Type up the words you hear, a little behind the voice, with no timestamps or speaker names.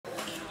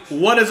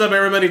What is up,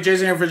 everybody?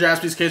 Jason here for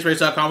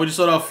JaspysCaseBreaks.com. We just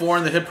sold out 4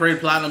 in the Hit Parade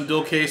Platinum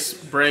Dual Case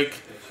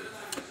Break.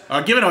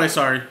 Giving away,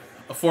 sorry.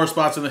 4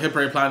 spots in the Hit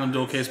Parade Platinum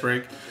Dual Case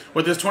Break.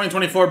 With this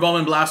 2024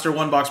 Bowman Blaster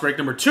 1-box break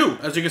number 2.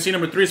 As you can see,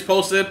 number 3 is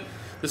posted.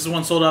 This is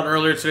one sold out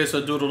earlier today, so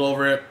I doodled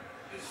over it.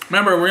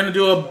 Remember, we're going to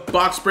do a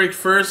box break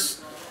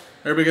first.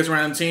 Everybody gets a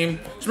random team.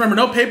 Just remember,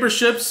 no paper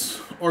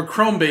ships or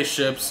chrome-based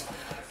ships.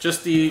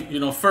 Just the,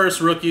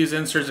 first, rookies,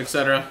 inserts,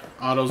 etc.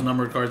 Autos,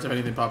 numbered cards, if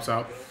anything pops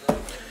out.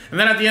 And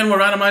then at the end, we'll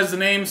randomize the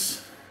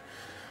names.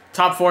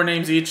 Top 4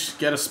 names each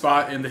get a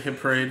spot in the Hit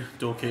Parade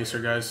Dual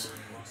Caser, guys.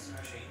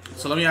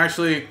 So let me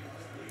actually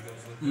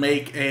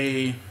make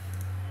a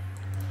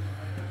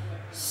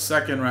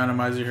second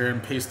randomizer here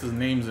and paste the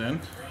names in,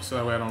 so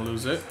that way I don't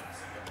lose it.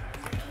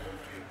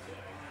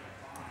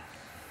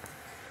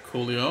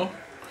 Coolio.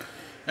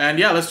 And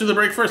yeah, let's do the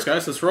break first,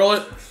 guys. Let's roll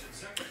it.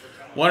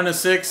 1 and a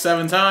 6,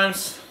 7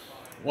 times.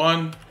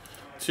 1,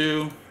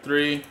 2,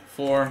 3,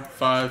 4,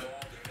 5,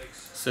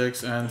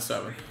 6, and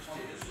 7.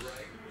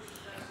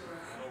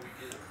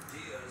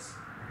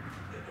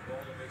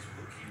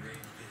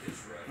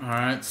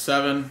 Alright,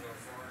 7.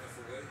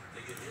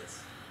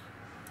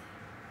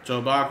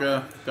 Joe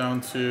Baca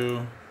down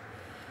to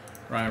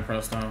Ryan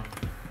Presto.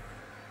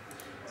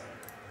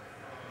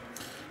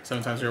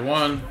 7 times here.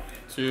 1,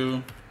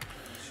 2,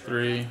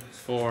 3,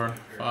 4,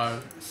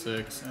 5,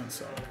 6, and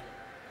 7.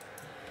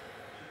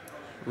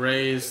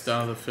 Rays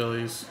down to the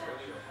Phillies.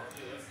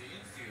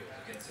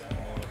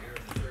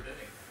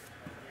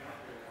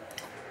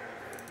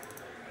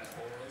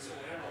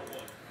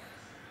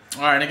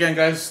 Alright, again,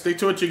 guys, stick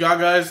to what you got,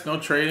 guys. No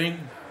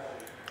trading.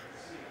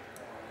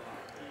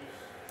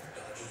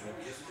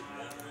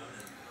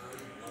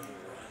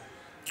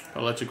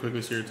 I'll let you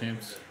quickly see your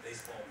teams.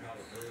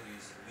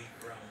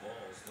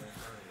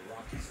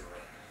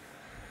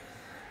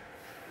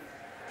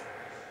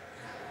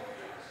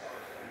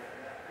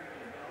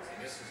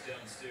 This is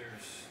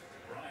downstairs,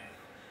 Brian.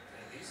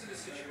 And these are the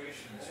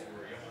situations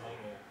where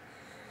Yamamoto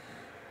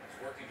is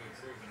working to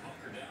improve and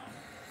hunker down.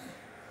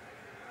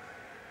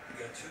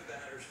 You got 2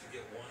 batters to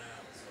get 1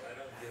 out, so I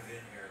don't give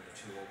in here in the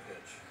 2-0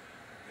 pitch.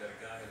 You got a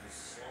guy who's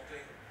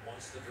slumping,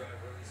 wants to drive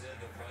runs in,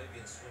 he'll probably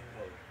be in swing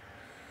mode.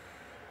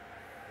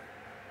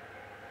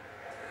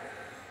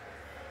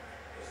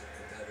 Wasn't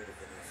competitive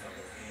enough on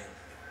the hand.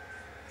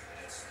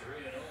 It's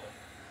 3-0.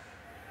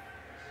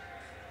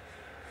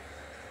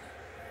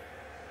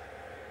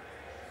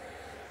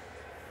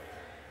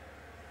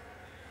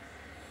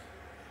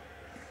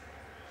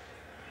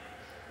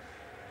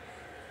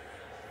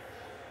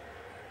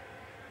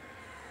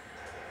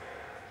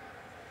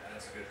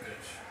 That's a good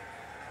pitch.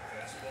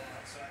 Fastball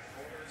outside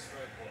corner,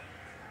 strike 1.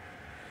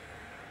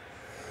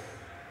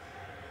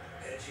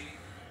 Edgy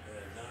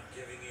and not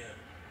giving in.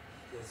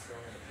 He'll throw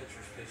in the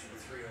pitcher's pitch in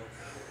 3-0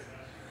 count.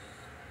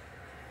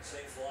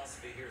 Same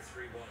philosophy here,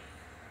 3-1.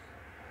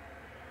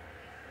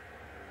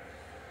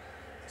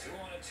 2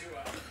 on and 2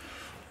 out.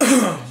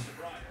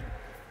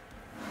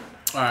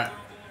 Alright.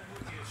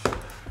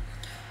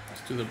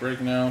 Let's do the break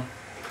now.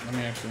 Let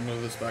me actually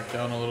move this back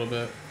down a little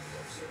bit.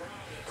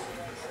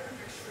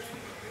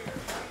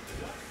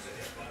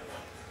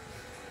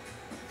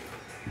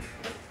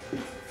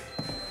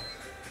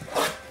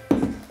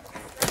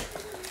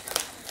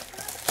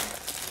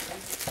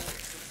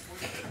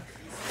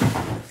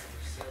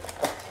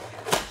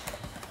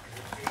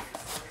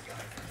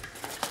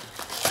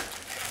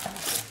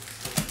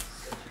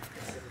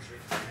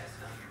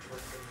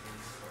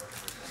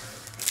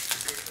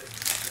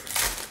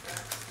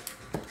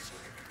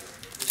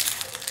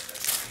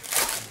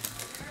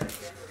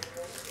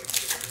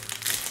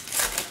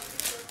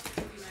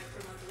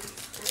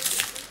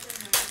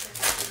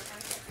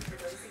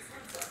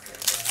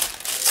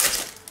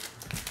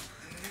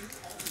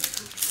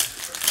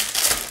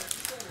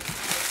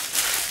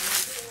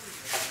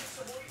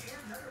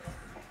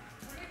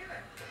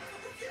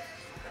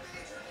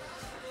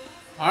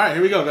 Alright,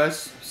 here we go,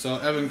 guys. So,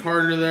 Evan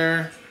Carter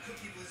there.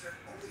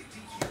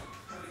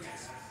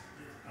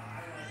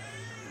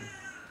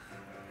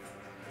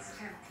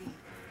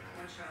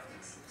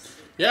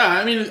 Yeah,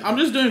 I mean, I'm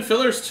just doing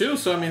fillers too,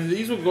 so I mean,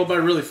 these will go by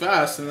really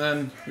fast, and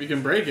then we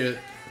can break it.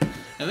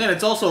 And then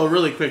it's also a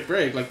really quick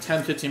break, like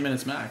 10-15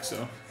 minutes max,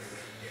 so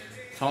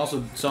I'll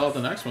also sell out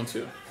the next one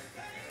too.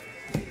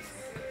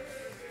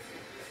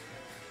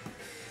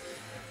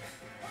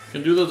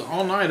 Can do those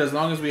all night as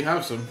long as we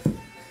have some.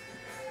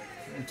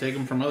 And take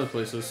them from other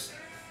places.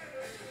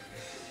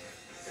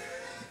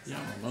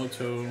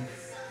 Yamamoto.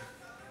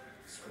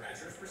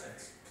 Scratchers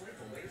presents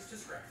Playful Ways to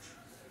Scratch.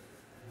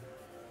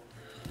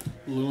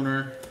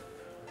 Lunar.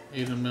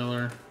 Aiden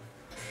Miller.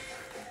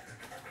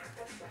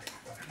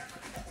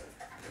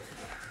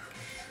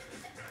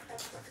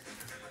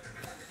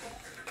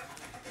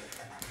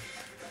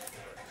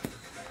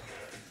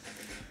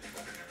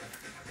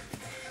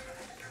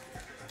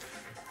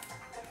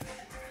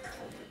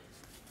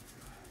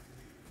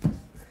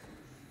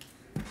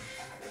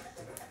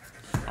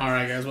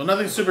 Alright, guys. Well,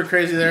 nothing super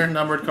crazy there.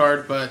 Numbered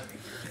card, but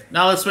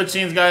now let's switch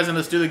scenes, guys, and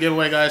let's do the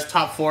giveaway, guys.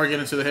 Top 4 get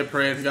into the Hit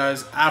Parade,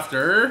 guys,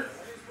 after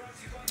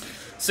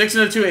 6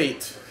 and a 2,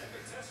 8.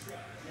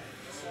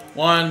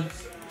 1,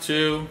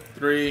 2,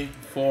 3,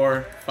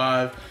 4,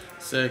 5,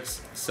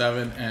 6,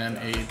 7, and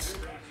 8.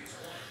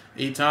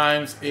 8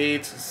 times,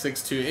 8,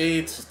 6 to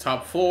 8.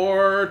 Top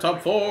 4,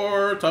 top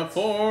 4, top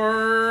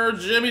 4.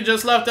 Jimmy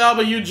just left out,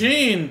 but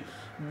Eugene,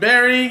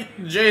 Barry,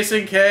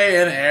 Jason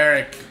K, and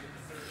Eric.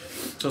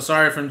 So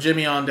sorry from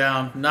Jimmy on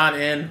down. Not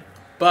in,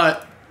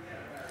 but,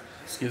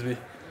 excuse me.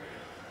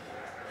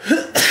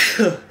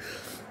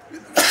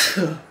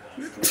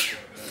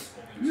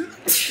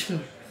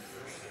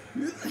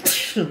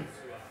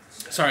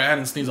 Sorry, I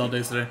hadn't sneezed all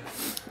day today.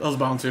 I was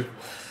bound to.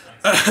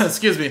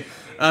 Excuse me.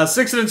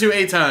 6 and a 2,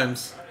 8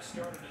 times.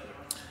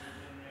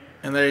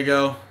 And there you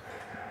go.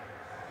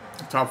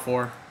 Top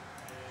 4.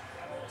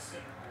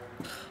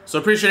 So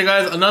appreciate it,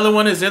 guys. Another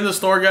one is in the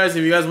store, guys.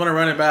 If you guys want to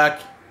run it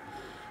back,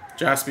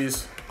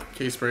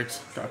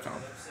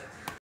 JaspysCaseBreaks.com.